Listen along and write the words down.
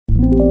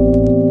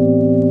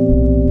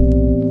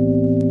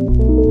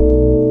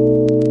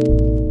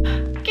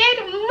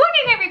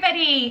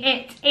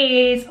It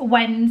is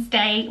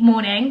Wednesday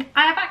morning.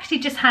 I have actually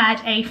just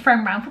had a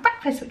friend round for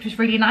breakfast, which was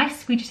really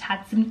nice. We just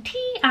had some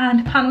tea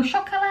and pain au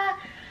chocolat.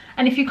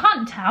 And if you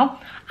can't tell,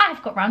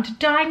 I've got round to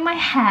dyeing my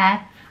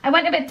hair. I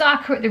went a bit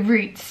darker at the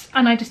roots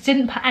and I just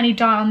didn't put any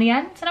dye on the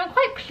ends, and I'm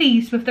quite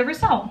pleased with the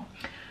result.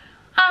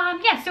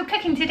 Yeah, so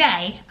cooking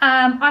today.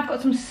 I've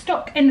got some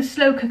stock in the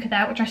slow cooker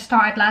there, which I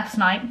started last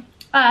night.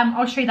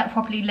 I'll show you that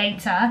properly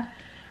later.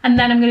 And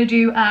then I'm going to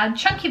do a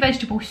chunky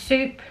vegetable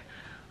soup.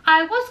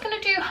 I was going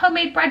to do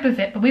homemade bread with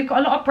it, but we've got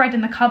a lot of bread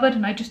in the cupboard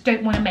and I just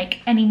don't want to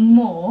make any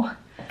more.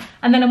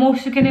 And then I'm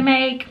also going to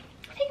make,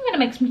 I think I'm going to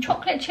make some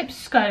chocolate chip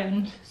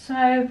scones. So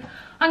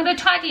I'm going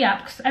to tidy up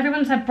because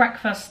everyone's had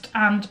breakfast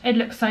and it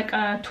looks like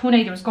a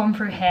tornado has gone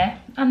through here.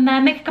 And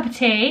then make a cup of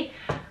tea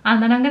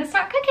and then I'm going to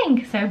start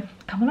cooking. So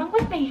come along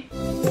with me.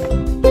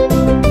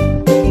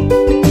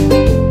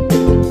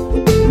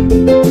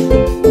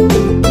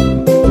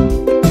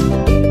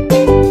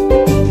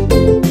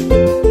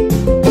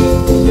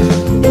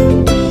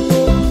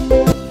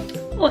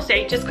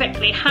 Just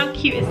quickly, how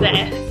cute is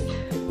this?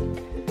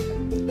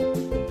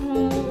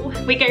 Oh,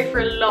 we go for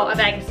a lot of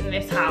eggs in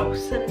this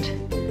house, and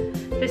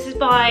this is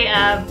by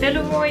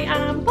Villeroy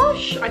and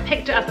Bosch. I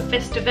picked it up at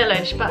Vista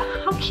Village, but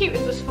how cute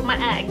is this for my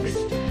eggs?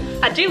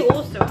 I do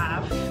also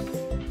have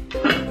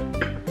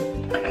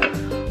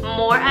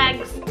more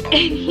eggs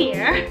in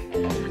here,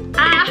 and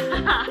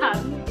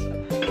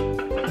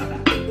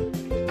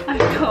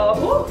I've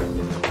got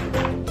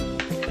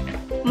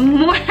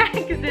more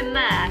eggs in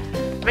there.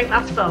 I think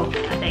that's full,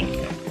 I think.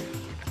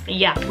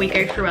 Yeah, we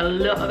go through a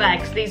lot of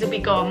eggs. These will be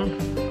gone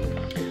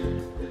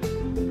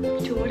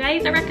 2 more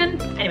days, I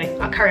reckon. Anyway,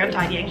 I'll carry on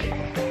tidying.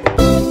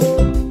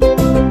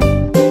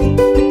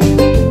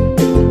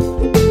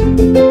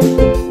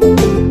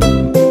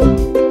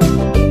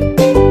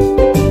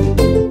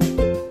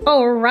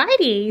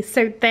 Alrighty,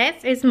 so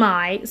this is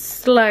my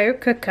slow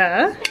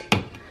cooker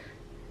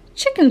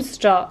chicken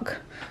stock.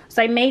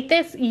 So I made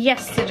this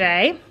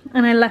yesterday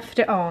and I left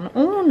it on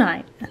all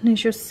night, and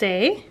as you'll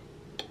see,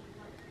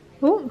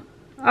 oh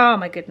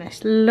my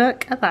goodness,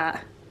 look at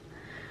that.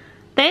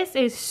 This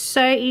is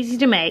so easy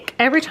to make.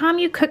 Every time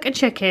you cook a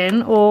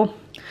chicken, or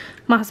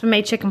my husband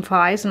made chicken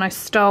thighs and I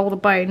stole the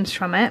bones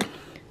from it,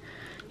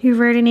 you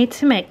really need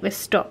to make this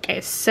stock.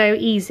 It's so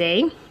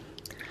easy.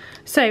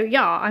 So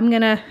yeah, I'm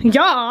gonna,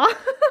 I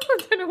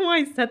don't know why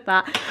I said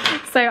that.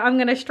 So I'm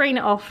gonna strain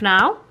it off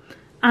now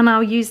and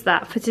I'll use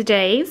that for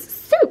today's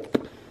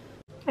soup.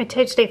 I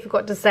totally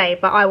forgot to say,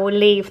 but I will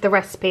leave the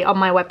recipe on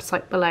my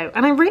website below.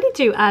 And I really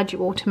do urge you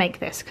all to make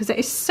this because it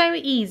is so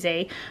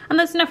easy. And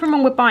there's nothing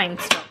wrong with buying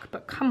stock,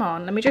 but come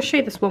on, let me just show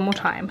you this one more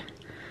time.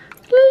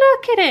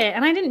 Look at it.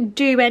 And I didn't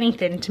do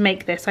anything to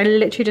make this. I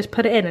literally just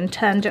put it in and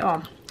turned it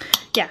on.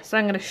 Yeah, so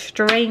I'm going to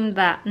strain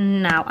that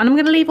now. And I'm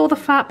going to leave all the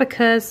fat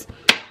because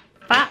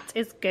fat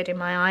is good in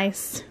my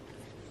eyes.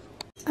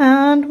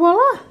 And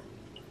voila.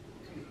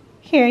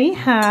 Here you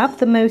have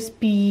the most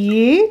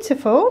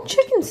beautiful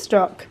chicken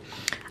stock.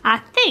 I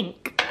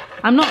think,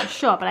 I'm not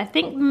sure, but I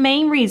think the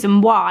main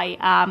reason why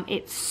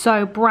it's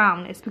so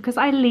brown is because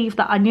I leave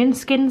the onion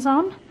skins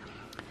on.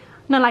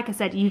 Now, like I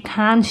said, you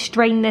can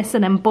strain this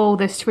and then boil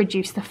this to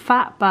reduce the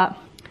fat, but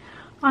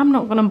I'm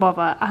not gonna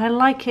bother. I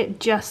like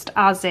it just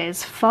as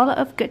is, full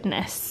of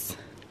goodness.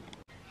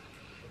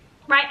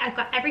 Right, I've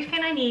got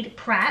everything I need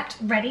prepped,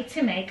 ready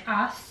to make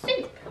our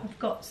soup. I've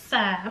got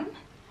some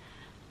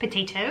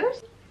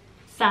potatoes,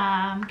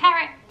 some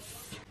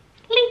carrots,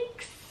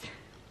 leeks,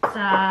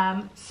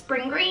 some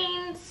spring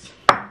greens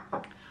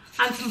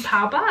and some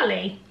pearl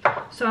barley.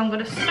 So I'm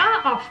going to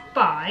start off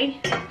by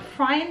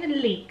frying the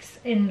leeks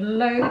in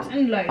loads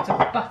and loads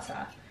of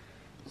butter.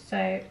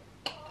 So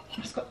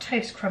it's got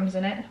toast crumbs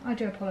in it, I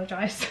do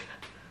apologise.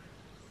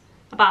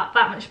 About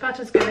that much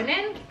butter's going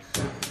in,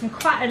 and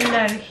quite a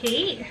low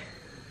heat,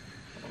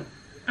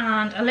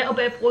 and a little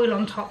bit of oil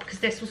on top because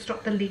this will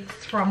stop the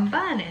leeks from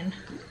burning.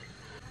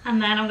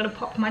 And then I'm going to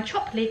pop my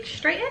chopped leeks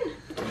straight in.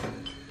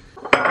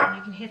 And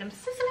you can hear them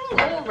sizzling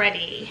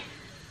already.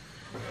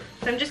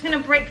 So I'm just going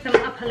to break them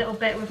up a little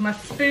bit with my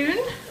spoon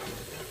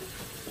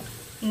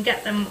and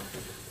get them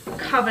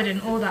covered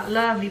in all that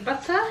lovely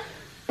butter,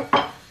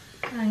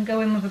 and go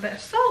in with a bit of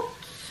salt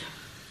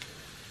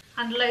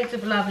and loads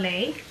of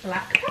lovely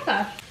black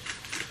pepper.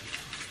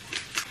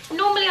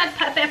 Normally I'd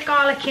put a bit of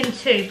garlic in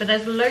too, but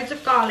there's loads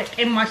of garlic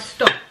in my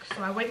stock,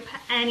 so I won't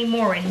put any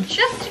more in,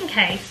 just in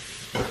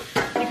case.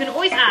 You can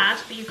always add,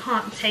 but you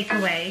can't take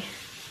away.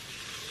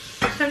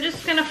 So I'm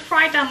just going to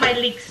fry down my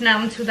leeks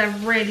now until they're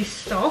really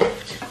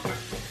soft.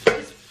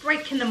 Just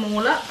breaking them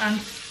all up and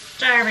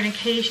stirring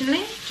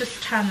occasionally.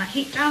 Just turn the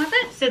heat down a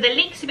bit. So the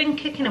leeks have been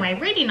cooking away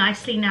really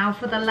nicely now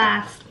for the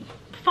last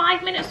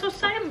 5 minutes or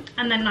so,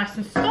 and they're nice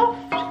and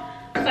soft.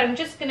 So I'm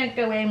just going to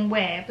go in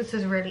with, this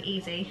is really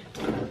easy,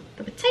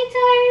 the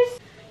potatoes,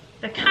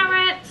 the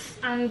carrots,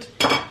 and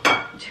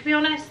to be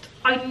honest,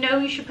 I know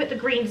you should put the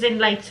greens in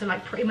later,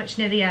 like pretty much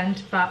near the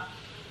end, but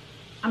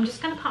I'm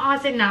just going to put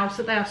ours in now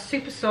so they are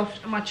super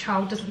soft and my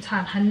child doesn't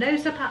turn her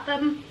nose up at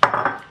them.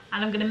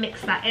 And I'm going to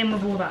mix that in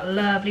with all that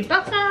lovely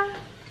butter.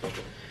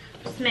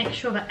 Just make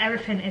sure that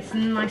everything is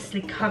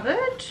nicely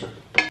covered.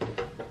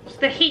 So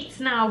the heat's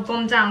now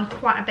gone down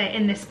quite a bit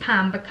in this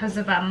pan because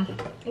of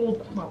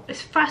well,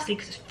 it's firstly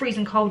because it's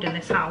freezing cold in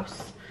this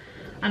house,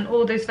 and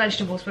all those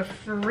vegetables were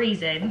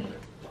freezing.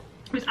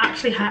 It was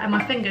actually hurting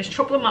my fingers.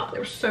 Chop them up, they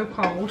were so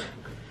cold.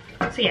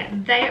 So yeah,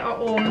 they are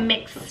all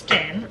mixed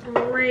in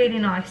really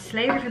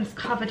nicely. Everything's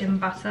covered in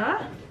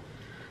butter.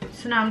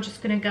 So now I'm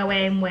just going to go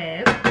in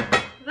with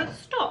the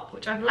stock,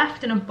 which I've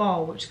left in a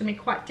bowl, which is going to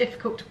be quite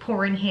difficult to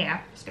pour in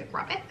here. Let's go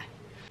grab it.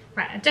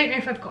 Right, I don't know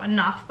if I've got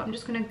enough, but I'm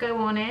just going to go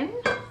on in.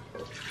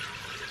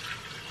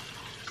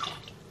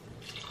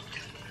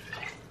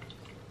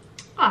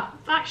 Ah,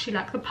 it's actually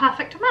like the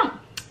perfect amount.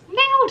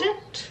 Nailed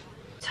it.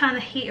 Turn the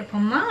heat up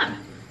on that.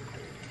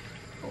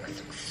 Oh, it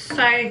looks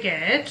so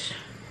good.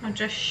 I'll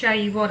just show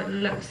you what it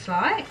looks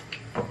like.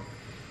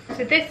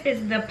 So this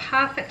is the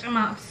perfect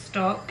amount of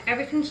stock.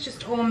 Everything's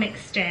just all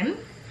mixed in.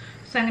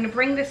 So I'm going to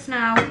bring this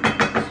now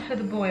to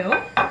the boil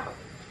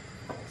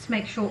to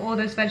make sure all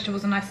those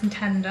vegetables are nice and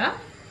tender.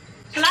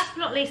 So last but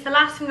not least, the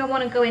last thing I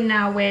want to go in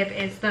now with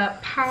is the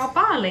pearl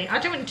barley. I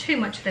don't want too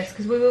much of this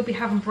because we will be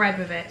having bread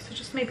with it. So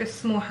just maybe a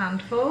small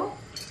handful.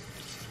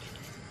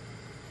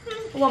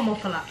 One more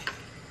for luck,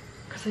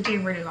 because I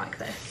do really like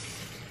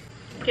this.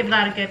 Give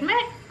that a good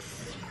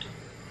mix.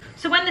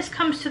 So when this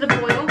comes to the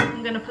boil,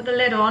 I'm going to put the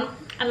lid on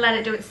and let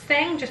it do its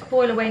thing. Just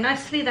boil away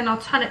nicely. Then I'll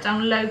turn it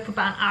down low for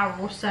about an hour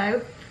or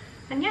so.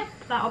 And yeah,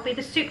 that'll be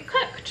the soup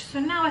cooked.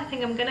 So now I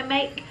think I'm going to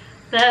make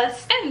the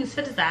scones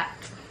for dessert.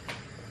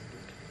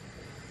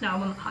 No,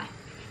 I'm on the pie.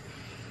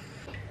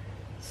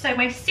 So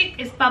my soup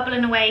is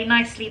bubbling away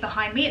nicely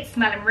behind me. It's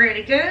smelling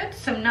really good.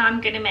 So now I'm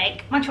going to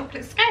make my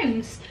chocolate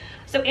scones.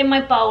 So in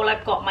my bowl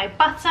I've got my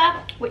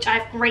butter, which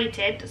I've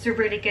grated. That's a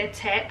really good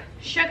tip.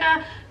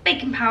 Sugar,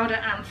 baking powder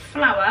and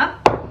flour.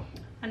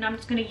 And I'm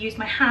just going to use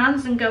my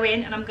hands and go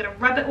in and I'm going to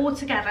rub it all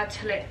together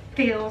till it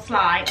feels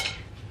like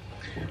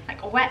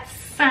wet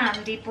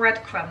sandy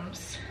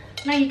breadcrumbs.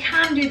 Now you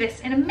can do this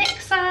in a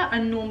mixer,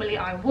 and normally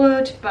I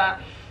would,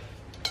 but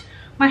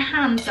my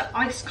hands are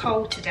ice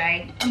cold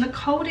today, and the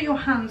colder your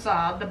hands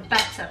are the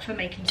better for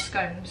making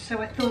scones. So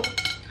I thought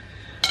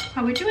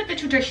I would do it the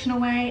traditional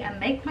way and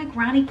make my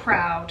granny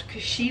proud,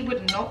 because she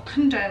would not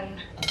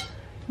condone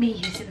me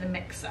using the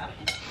mixer.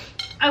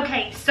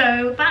 Okay,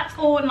 so that's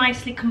all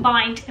nicely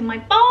combined in my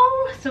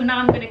bowl. So now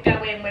I'm going to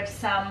go in with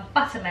some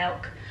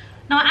buttermilk.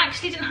 Now I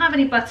actually didn't have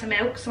any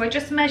buttermilk, so I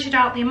just measured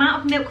out the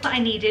amount of milk that I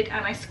needed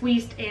and I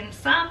squeezed in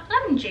some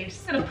lemon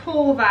juice. I'm going to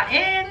pour that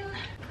in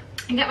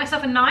and get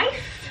myself a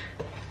knife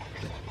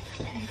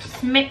and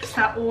just mix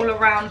that all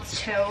around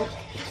till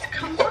it's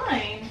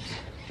combined.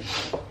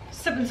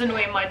 Something's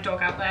annoying my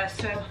dog out there,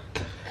 so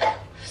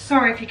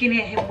sorry if you can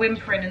hear him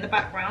whimpering in the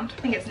background.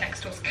 I think it's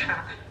next door's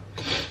cat.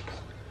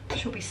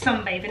 She'll be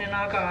sunbathing in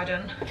our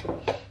garden.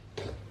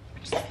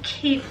 Just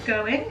keep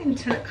going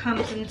until it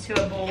comes into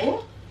a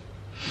ball.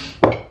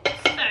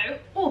 So,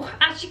 oh,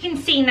 as you can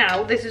see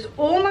now, this has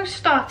almost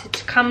started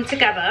to come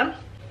together.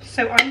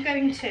 So I'm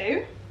going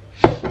to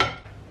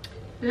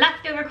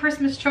leftover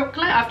Christmas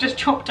chocolate. I've just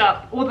chopped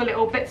up all the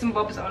little bits and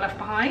bobs that were left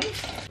behind.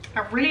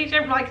 I really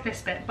don't like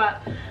this bit,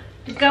 but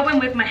go in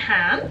with my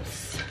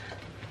hands,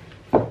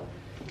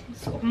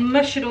 sort of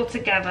mush it all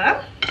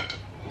together.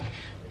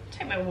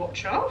 Take my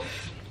watch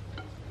off.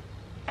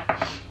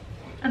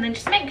 And then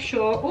just make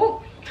sure,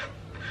 oh,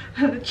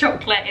 the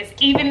chocolate is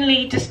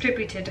evenly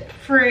distributed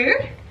through.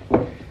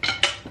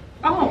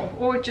 Oh,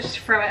 or just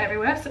throw it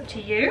everywhere, it's up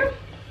to you.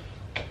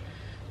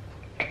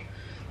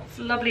 It's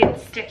lovely and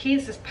sticky.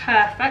 This is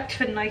perfect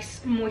for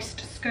nice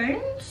moist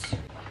scones.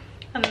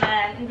 And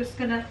then I'm just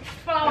gonna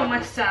flour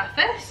my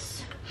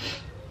surface.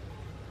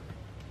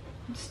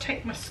 Just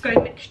take my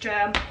scone mixture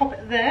and pop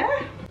it there.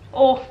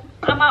 Oh,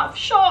 I'm out of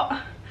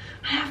shot.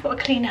 I have got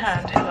a clean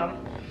hand, hold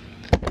on.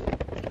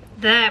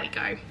 There we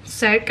go.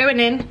 So going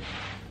in,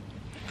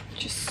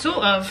 just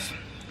sort of,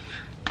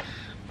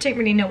 don't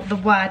really know what the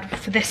word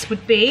for this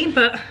would be,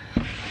 but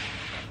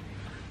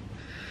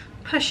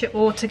push it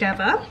all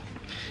together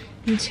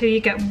until you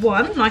get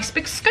one nice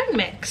big scone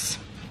mix.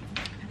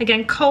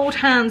 Again, cold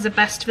hands are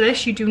best for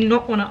this. You do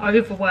not want to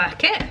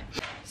overwork it.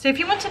 So if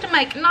you wanted to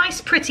make nice,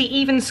 pretty,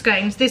 even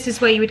scones, this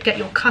is where you would get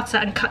your cutter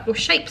and cut your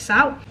shapes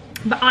out.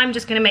 But I'm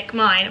just going to make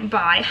mine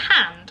by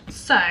hand.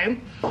 So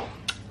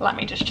let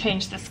me just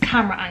change this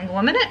camera angle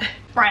a minute.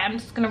 Right, I'm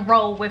just gonna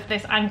roll with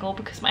this angle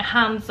because my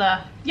hands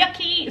are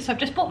yucky. So I've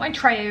just brought my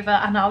tray over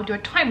and I'll do a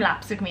time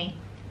lapse of me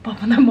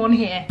popping them on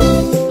here.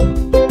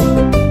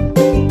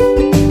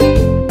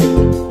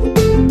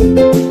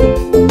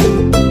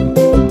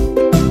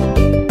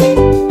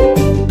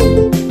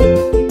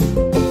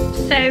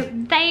 So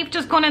they've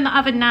just gone in the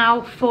oven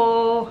now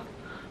for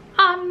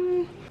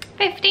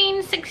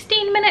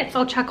 15-16 minutes.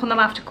 I'll check on them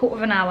after a quarter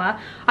of an hour.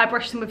 I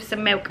brush them with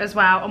some milk as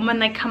well, and when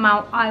they come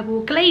out I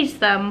will glaze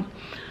them,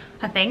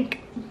 I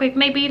think, with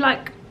maybe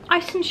like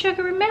icing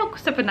sugar and milk,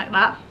 something like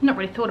that. Not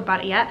really thought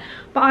about it yet,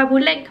 but I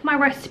will link my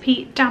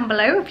recipe down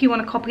below if you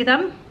want to copy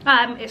them.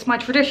 It's my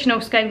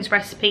traditional scones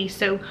recipe,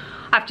 so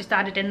I've just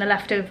added in the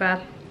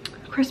leftover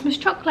Christmas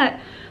chocolate.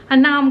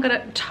 And now I'm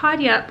gonna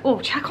tidy up, oh,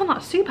 check on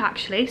that soup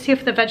actually, see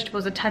if the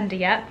vegetables are tender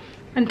yet,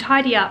 and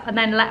tidy up and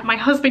then let my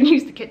husband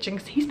use the kitchen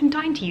because he's been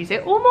dying to use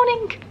it all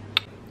morning.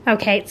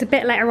 Okay, it's a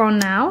bit later on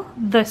now.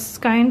 The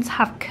scones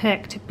have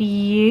cooked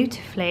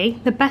beautifully.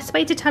 The best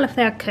way to tell if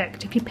they are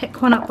cooked, if you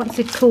pick one up once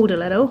they've cooled a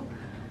little,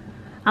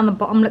 and the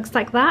bottom looks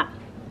like that,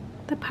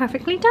 they're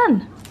perfectly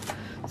done.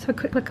 So a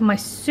quick look at my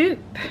soup.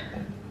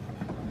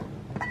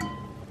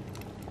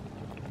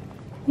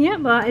 Yeah,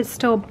 that is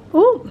still,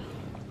 oh,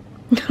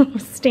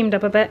 steamed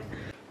up a bit.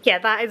 Yeah,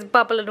 that is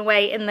bubbling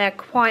away in there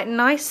quite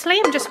nicely.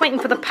 I'm just waiting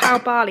for the pow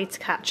barley to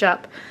catch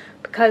up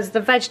because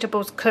the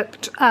vegetables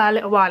cooked a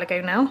little while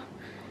ago now.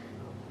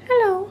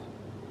 Hello.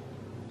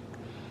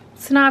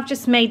 So now I've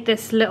just made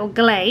this little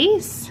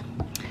glaze.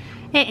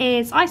 It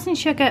is icing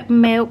sugar,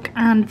 milk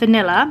and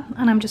vanilla,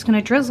 and I'm just going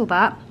to drizzle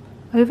that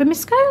over my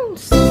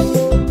scones.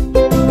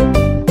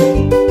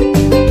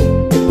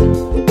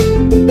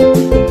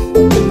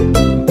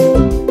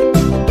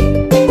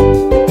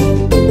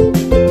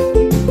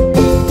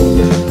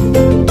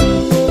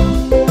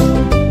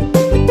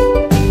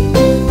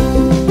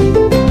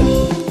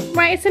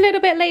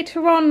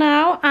 Later on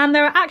now, and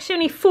there are actually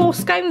only 4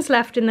 scones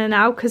left in there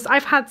now because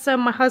I've had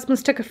some, my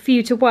husband's took a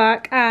few to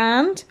work,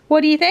 and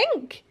what do you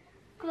think?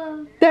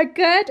 Good. They're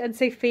good, and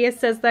Sophia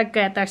says they're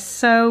good. They're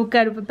so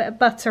good with a bit of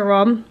butter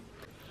on.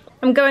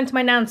 I'm going to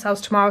my nan's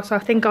house tomorrow, so I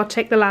think I'll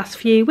take the last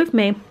few with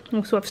me.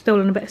 Also, I've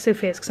stolen a bit of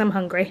Sophia's because I'm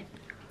hungry.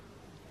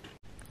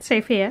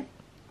 Sophia,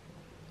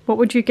 what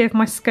would you give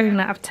my scone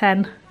out of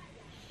 10?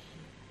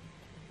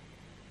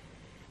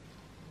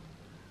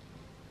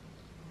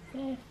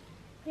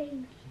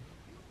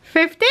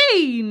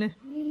 15?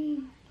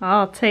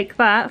 I'll take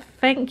that.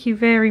 Thank you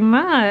very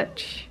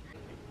much.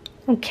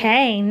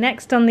 Okay,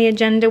 next on the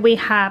agenda we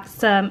have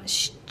some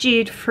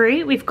stewed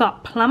fruit. We've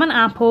got plum and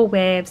apple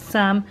with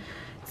some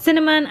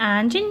cinnamon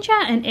and ginger,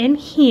 and in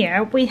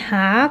here we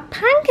have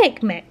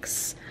pancake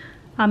mix.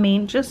 I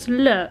mean, just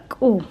look.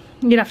 Oh,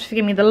 you'd have to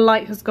forgive me, the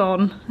light has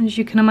gone, as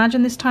you can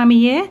imagine this time of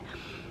year.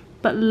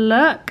 But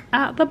look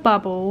at the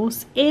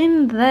bubbles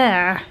in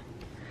there.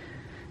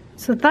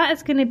 So that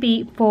is going to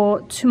be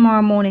for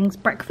tomorrow morning's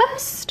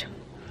breakfast.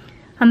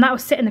 And that will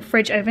sit in the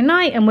fridge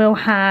overnight, and we'll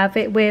have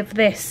it with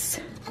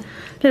this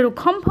little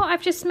compote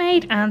I've just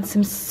made and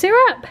some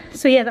syrup.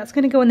 So yeah, that's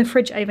going to go in the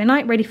fridge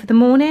overnight, ready for the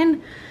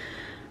morning.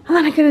 And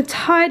then I'm going to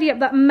tidy up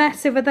that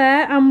mess over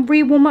there and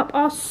re-warm up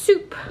our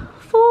soup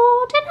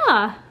for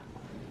dinner.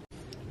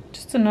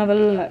 Just another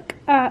look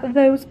at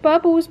those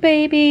bubbles,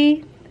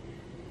 baby.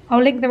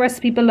 I'll link the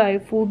recipe below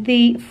for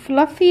the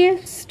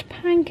fluffiest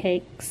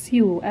pancakes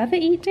you will ever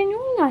eat in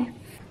your life.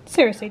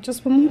 Seriously,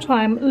 just one more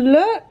time.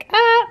 Look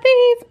at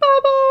these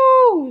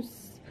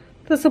bubbles!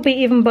 This will be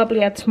even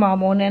bubblier tomorrow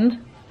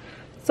morning.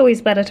 It's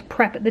always better to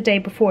prep it the day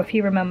before if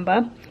you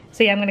remember.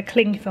 So yeah, I'm going to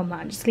cling film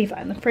that and just leave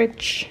that in the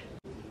fridge.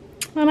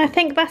 And I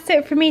think that's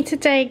it for me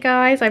today,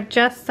 guys. I've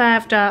just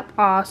served up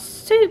our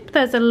soup.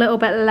 There's a little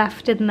bit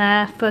left in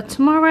there for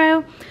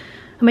tomorrow.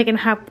 And we're going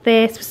to have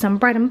this with some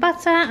bread and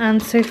butter,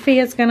 and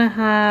Sophia's going to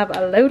have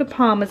a load of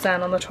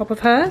parmesan on the top of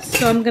hers.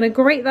 So I'm going to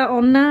grate that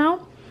on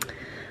now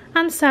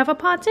and serve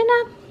up our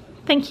dinner.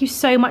 Thank you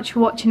so much for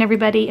watching,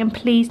 everybody, and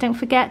please don't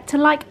forget to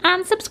like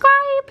and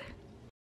subscribe.